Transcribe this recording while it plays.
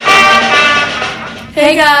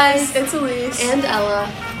Hey guys, it's Elise and Ella.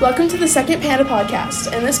 Welcome to the second Panda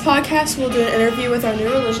podcast. In this podcast, we'll do an interview with our new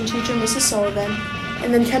religion teacher, Mrs. Sullivan,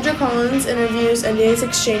 and then Kendra Collins interviews a NA's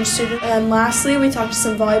exchange student, and lastly, we talk to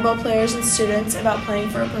some volleyball players and students about Playing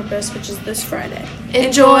for a Purpose, which is this Friday.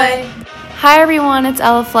 Enjoy! Hi everyone, it's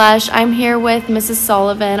Ella Flesch. I'm here with Mrs.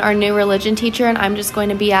 Sullivan, our new religion teacher, and I'm just going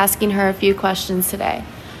to be asking her a few questions today.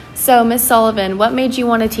 So, Miss Sullivan, what made you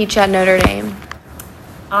want to teach at Notre Dame?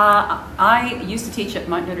 I used to teach at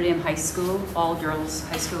Mount Notre Dame High School, all-girls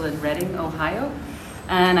high school in Reading, Ohio.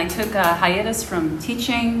 And I took a hiatus from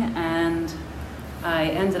teaching, and I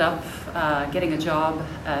ended up getting a job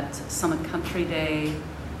at Summit Country Day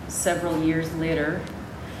several years later.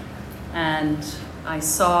 And I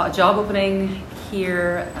saw a job opening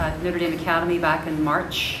here at Notre Dame Academy back in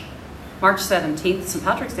March 17th, St.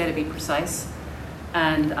 Patrick's Day to be precise.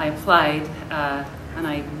 And I applied, and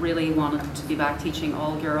I really wanted to be back teaching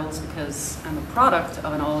all girls because I'm a product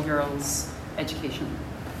of an all girls education.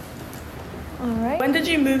 All right. When did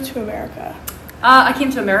you move to America? I came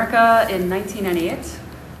to America in 1998.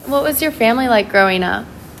 What was your family like growing up?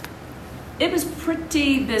 It was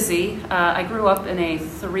pretty busy. I grew up in a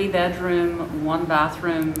 3-bedroom,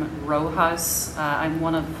 1-bathroom row house. I'm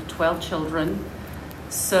one of 12 children.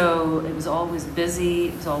 So it was always busy,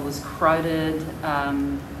 it was always crowded,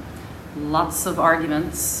 lots of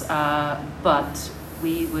arguments, but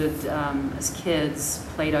we would, as kids,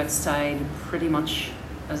 played outside pretty much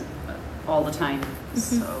all the time. Mm-hmm.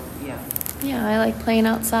 So, yeah. Yeah, I like playing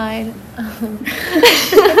outside.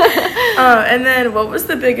 And then what was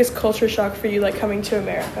the biggest culture shock for you, like coming to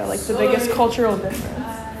America? Like the biggest cultural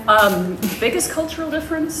difference? Biggest cultural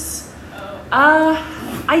difference?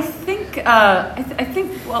 I think,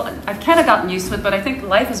 well, I've kind of gotten used to it, but I think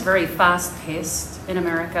life is very fast-paced in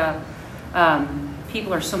America.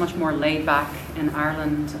 People are so much more laid back in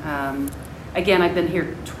Ireland. Again, I've been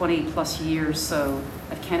here 20 plus years, so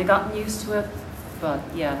I've kind of gotten used to it. But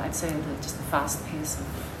yeah, I'd say just the fast pace of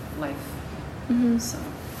life. Mm-hmm. So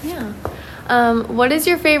yeah. What is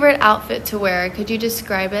your favorite outfit to wear? Could you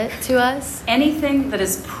describe it to us? Anything that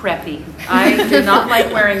is preppy. I do not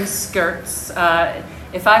like wearing skirts.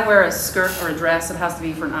 If I wear a skirt or a dress, it has to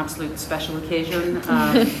be for an absolute special occasion.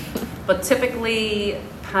 But typically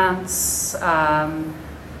pants, a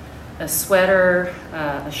sweater,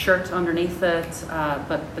 a shirt underneath it.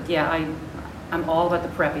 But yeah, I'm all about the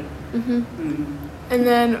preppy. Mm-hmm. Mm. And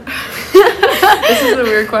then, this is a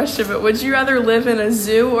weird question, but would you rather live in a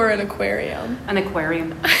zoo or an aquarium? An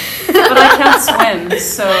aquarium. But I can't swim,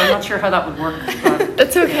 so I'm not sure how that would work. But,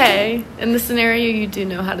 that's okay. Yeah. In the scenario, you do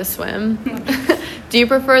know how to swim. Do you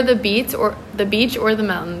prefer the beach or the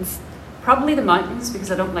mountains? Probably the mountains,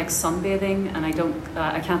 because I don't like sunbathing and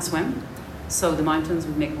I can't swim. So the mountains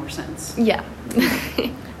would make more sense. Yeah.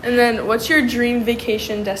 And then, what's your dream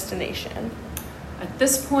vacation destination? At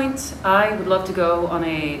this point, I would love to go on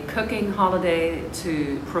a cooking holiday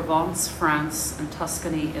to Provence, France, and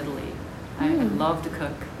Tuscany, Italy. I'd love to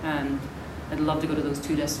cook, and I'd love to go to those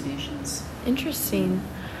two destinations. Interesting.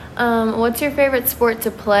 What's your favorite sport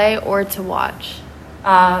to play or to watch?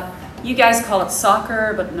 You guys call it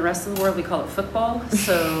soccer, but in the rest of the world we call it football.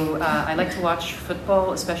 So I like to watch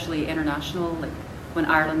football, especially international, like when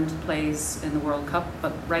Ireland plays in the World Cup.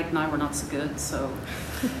 But right now we're not so good, so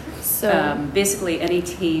basically any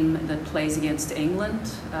team that plays against England,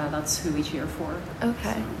 that's who we cheer for.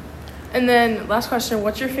 Okay. So. And then, last question,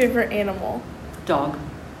 what's your favorite animal? Dog.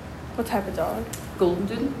 What type of dog? Golden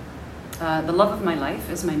Doodle. The love of my life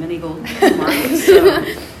is my mini Golden Doodle, Mark. So,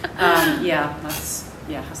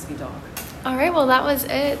 it has to be dog. All right, well, that was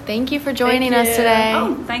it. Thank you for joining us today.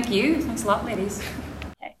 Oh, thank you. Thanks a lot, ladies.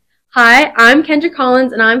 Okay. Hi, I'm Kendra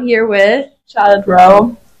Collins, and I'm here with Charlotte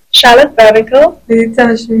Rowe, Charlotte Vertical, These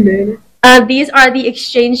are the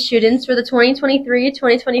exchange students for the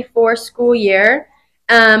 2023-2024 school year.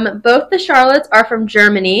 Both the Charlottes are from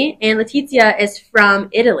Germany, and Letizia is from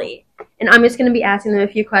Italy. And I'm just going to be asking them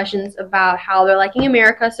a few questions about how they're liking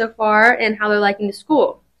America so far and how they're liking the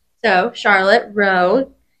school. So, Charlotte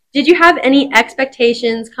Rowe, did you have any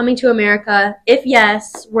expectations coming to America? If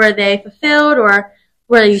yes, were they fulfilled, or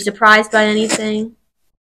were you surprised by anything?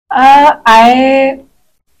 I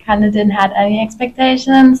kind of didn't have any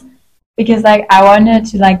expectations because I wanted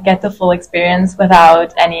to get the full experience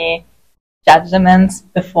without any judgments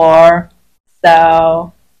before.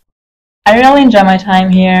 So I really enjoy my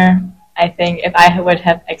time here. I think if I would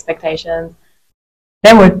have expectations,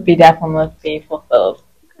 they would be definitely fulfilled.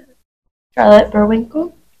 Charlotte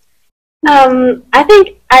Burwinkle? I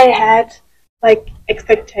think I had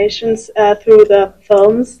expectations through the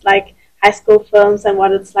films, like high school films and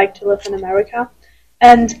what it's like to live in America.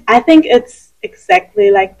 And I think it's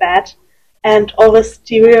exactly like that. And all the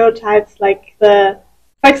stereotypes, like for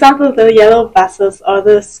example, the yellow buses or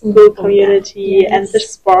the school community and the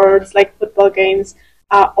sports, like football games,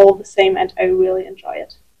 are all the same, and I really enjoy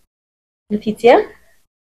it. Letitia?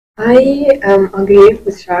 I agree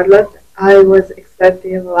with Charlotte. I was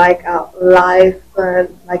expecting like a live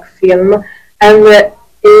like film, and it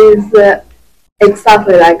is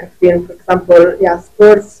exactly like a film. For example,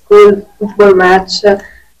 sports, school, football match,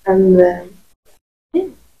 and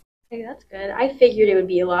Okay, that's good. I figured it would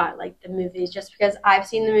be a lot like the movies, just because I've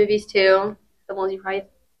seen the movies too, the ones you probably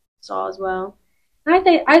saw as well. And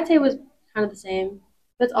I'd say it was kind of the same,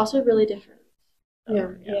 but it's also really different. Okay.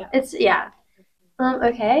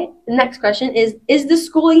 The next question is the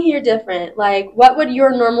schooling here different? Like, what would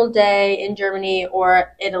your normal day in Germany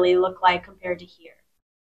or Italy look like compared to here?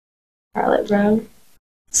 Charlotte, bro.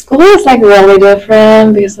 School is like really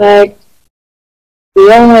different because like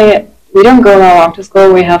we don't go that long to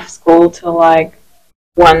school. We have school till like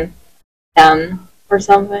 1:10 or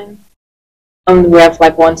something. And we have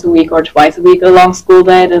like once a week or twice a week a long school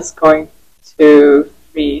day that's going to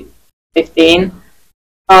 3:15.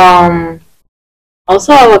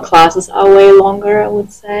 Also our classes are way longer, I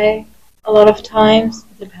would say. A lot of times.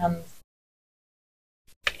 It depends.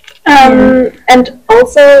 And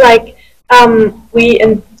also, like, we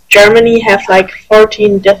in Germany have like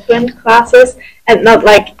 14 different classes, and not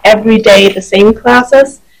like every day the same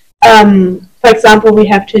classes. For example, we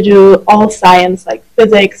have to do all science, like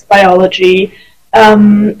physics, biology,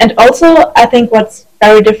 and also I think what's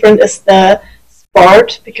very different is the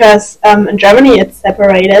sport, because in Germany it's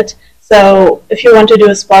separated. So if you want to do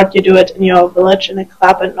a sport, you do it in your village in a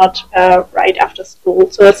club and not right after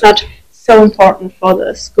school. So it's not so important for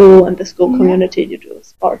the school and the school community to do a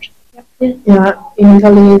sport. yeah, in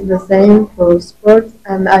Italy it's the same for sports,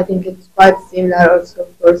 and I think it's quite similar also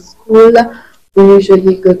for school. We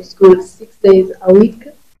usually go to school 6 days a week,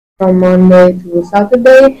 from Monday to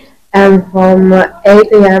Saturday, and from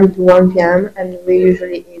 8 a.m. to 1 p.m. And we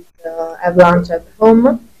usually have lunch at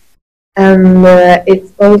home. And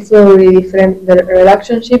it's also really different the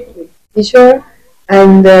relationship with teacher,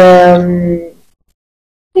 and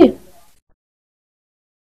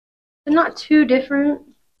They're not too different,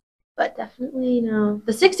 but definitely,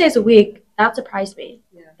 the 6 days a week, that surprised me.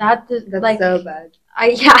 Yeah. That's like so bad.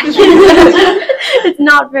 It's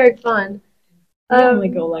not very fun. We only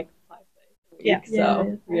go like 5 days a week,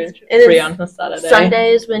 so we're free on Saturday.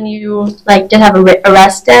 Sundays when you did have a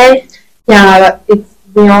rest day. Yeah, it's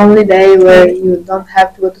the only day where you don't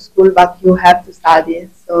have to go to school, but you have to study.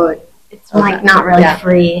 So it's not really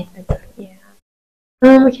free. Yeah.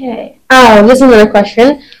 Okay. Oh, this is another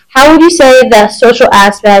question. How would you say the social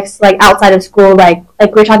aspects, outside of school, like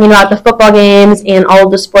we're talking about the football games and all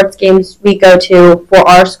of the sports games we go to for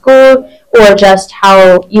our school, or just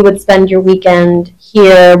how you would spend your weekend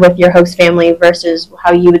here with your host family versus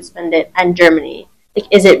how you would spend it in Germany?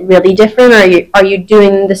 Is it really different, or are you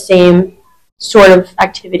doing the same sort of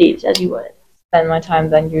activities as you would? Spend my time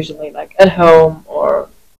then usually at home or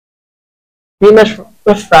pretty much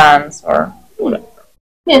with friends or whatever.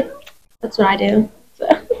 Yeah, that's what I do. So.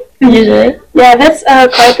 Usually. Yeah, that's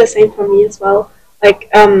quite the same for me as well.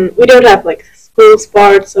 We don't have school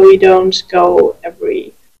sports, so we don't go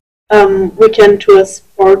every weekend to a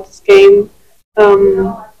sports game.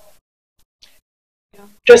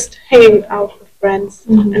 Just hanging out with friends,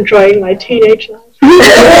 enjoying my teenage life.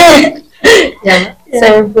 Yeah,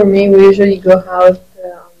 same for me. We usually go out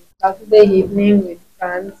on Saturday evening with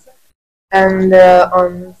friends, and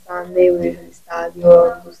on Sunday we usually study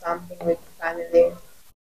or do something with family.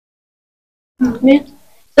 Yeah.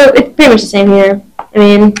 So it's pretty much the same here. I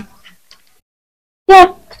mean,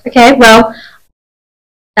 yeah. Okay. Well,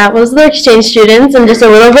 that was the exchange students, and just a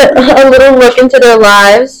little look into their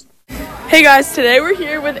lives. Hey guys, today we're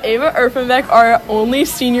here with Ava Erfenbeck, our only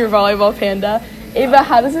senior volleyball Panda. Ava,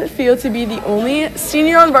 how does it feel to be the only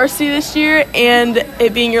senior on varsity this year and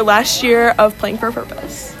it being your last year of playing for a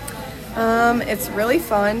purpose? It's really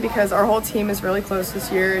fun because our whole team is really close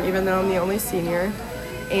this year, even though I'm the only senior.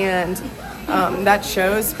 And that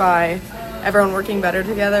shows by everyone working better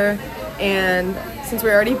together. And since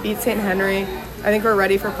we already beat St. Henry, I think we're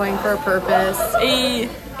ready for playing for a purpose.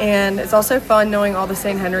 And it's also fun knowing all the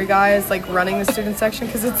St. Henry guys, running the student section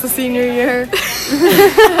because it's the senior year.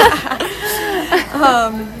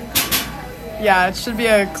 Yeah, it should be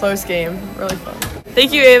a close game. Really fun.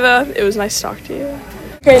 Thank you, Ava. It was nice to talk to you.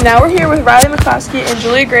 Okay, now we're here with Riley McCloskey and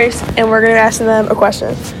Julia Grace, and we're going to ask them a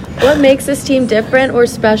question. What makes this team different or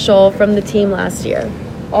special from the team last year?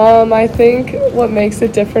 I think what makes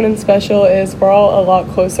it different and special is we're all a lot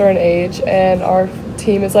closer in age, and our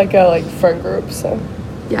team is like a friend group, so.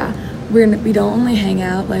 Yeah, we don't only hang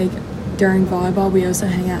out like during volleyball, we also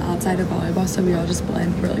hang out outside of volleyball, so we all just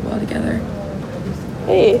blend really well together.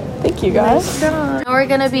 Hey, thank you guys. Now we're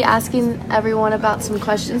going to be asking everyone about some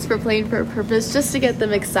questions for Playing for a Purpose just to get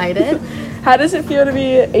them excited. How does it feel to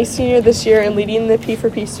be a senior this year and leading the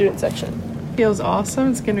P4P student section? Feels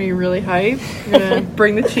awesome. It's going to be really hype. We're going to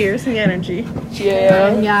bring the cheers and the energy.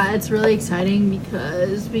 Yeah, it's really exciting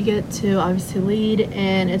because we get to obviously lead,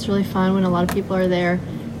 and it's really fun when a lot of people are there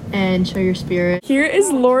and show your spirit. Here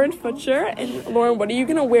is Lauren Futcher. And Lauren, what are you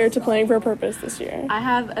going to wear to Playing for a Purpose this year? I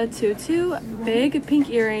have a tutu, big pink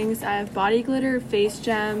earrings, I have body glitter, face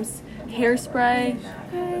gems, hairspray,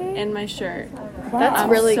 and my shirt. Wow. That's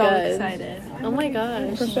really so good. Excited. Oh my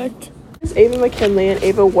gosh. Perfect. This is Ava McKinley, and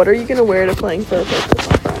Ava, what are you going to wear to Playing for a Purpose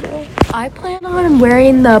on Friday? I plan on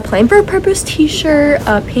wearing the Playing for a Purpose t-shirt,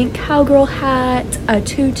 a pink cowgirl hat, a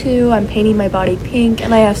tutu, I'm painting my body pink,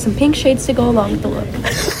 and I have some pink shades to go along with the look.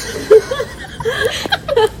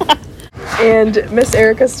 And Miss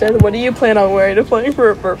Erica Stith, what do you plan on wearing to Playing for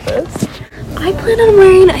a Purpose? I plan on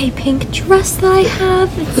wearing a pink dress that I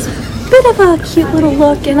have. It's a bit of a cute little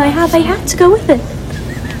look, and I have a hat to go with it.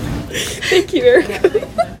 Thank you, Erica.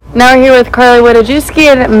 Now we're here with Carly Wojciechowski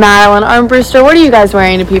and Madeline Armbruster. What are you guys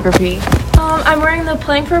wearing to P4P? I'm wearing the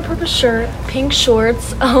Playing for a Purpose shirt, pink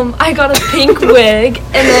shorts. I got a pink wig,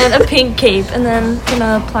 and then a pink cape, and then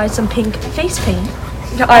gonna apply some pink face paint.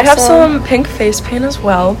 Yeah, I have some pink face paint as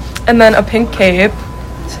well, and then a pink cape.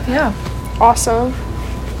 So, yeah. Awesome.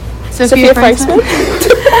 Sophia Franksman?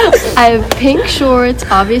 I have pink shorts,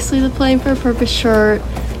 obviously the Playing for a Purpose shirt,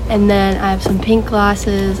 and then I have some pink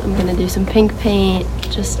glasses. I'm gonna do some pink paint,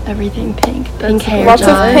 just everything pink. Pink hair. Lots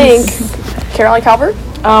of pink. Caroline Calvert?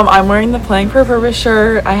 I'm wearing the Playing for a Purpose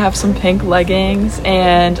shirt. I have some pink leggings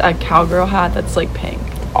and a cowgirl hat that's like pink.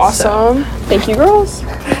 Awesome. Thank you, girls.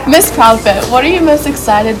 Miss Proudfit, what are you most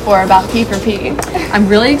excited for about P4P? I'm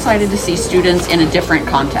really excited to see students in a different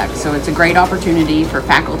context. So it's a great opportunity for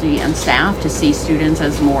faculty and staff to see students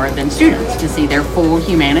as more than students, to see their full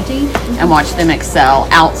humanity and watch them excel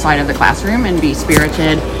outside of the classroom and be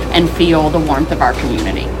spirited and feel the warmth of our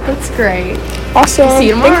community. That's great. Awesome. See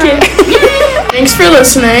you tomorrow. Thank you. Thanks for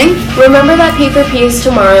listening. Remember that P4P is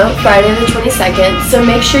tomorrow, Friday the 22nd, so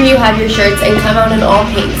make sure you have your shirts and come out in all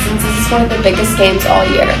pink since this is one of the biggest games all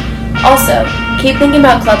year. Also, keep thinking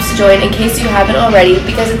about clubs to join in case you haven't already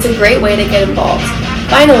because it's a great way to get involved.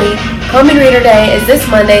 Finally, Common Reader Day is this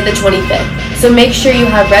Monday the 25th, so make sure you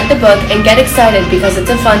have read the book and get excited because it's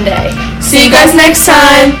a fun day. See you guys next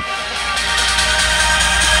time!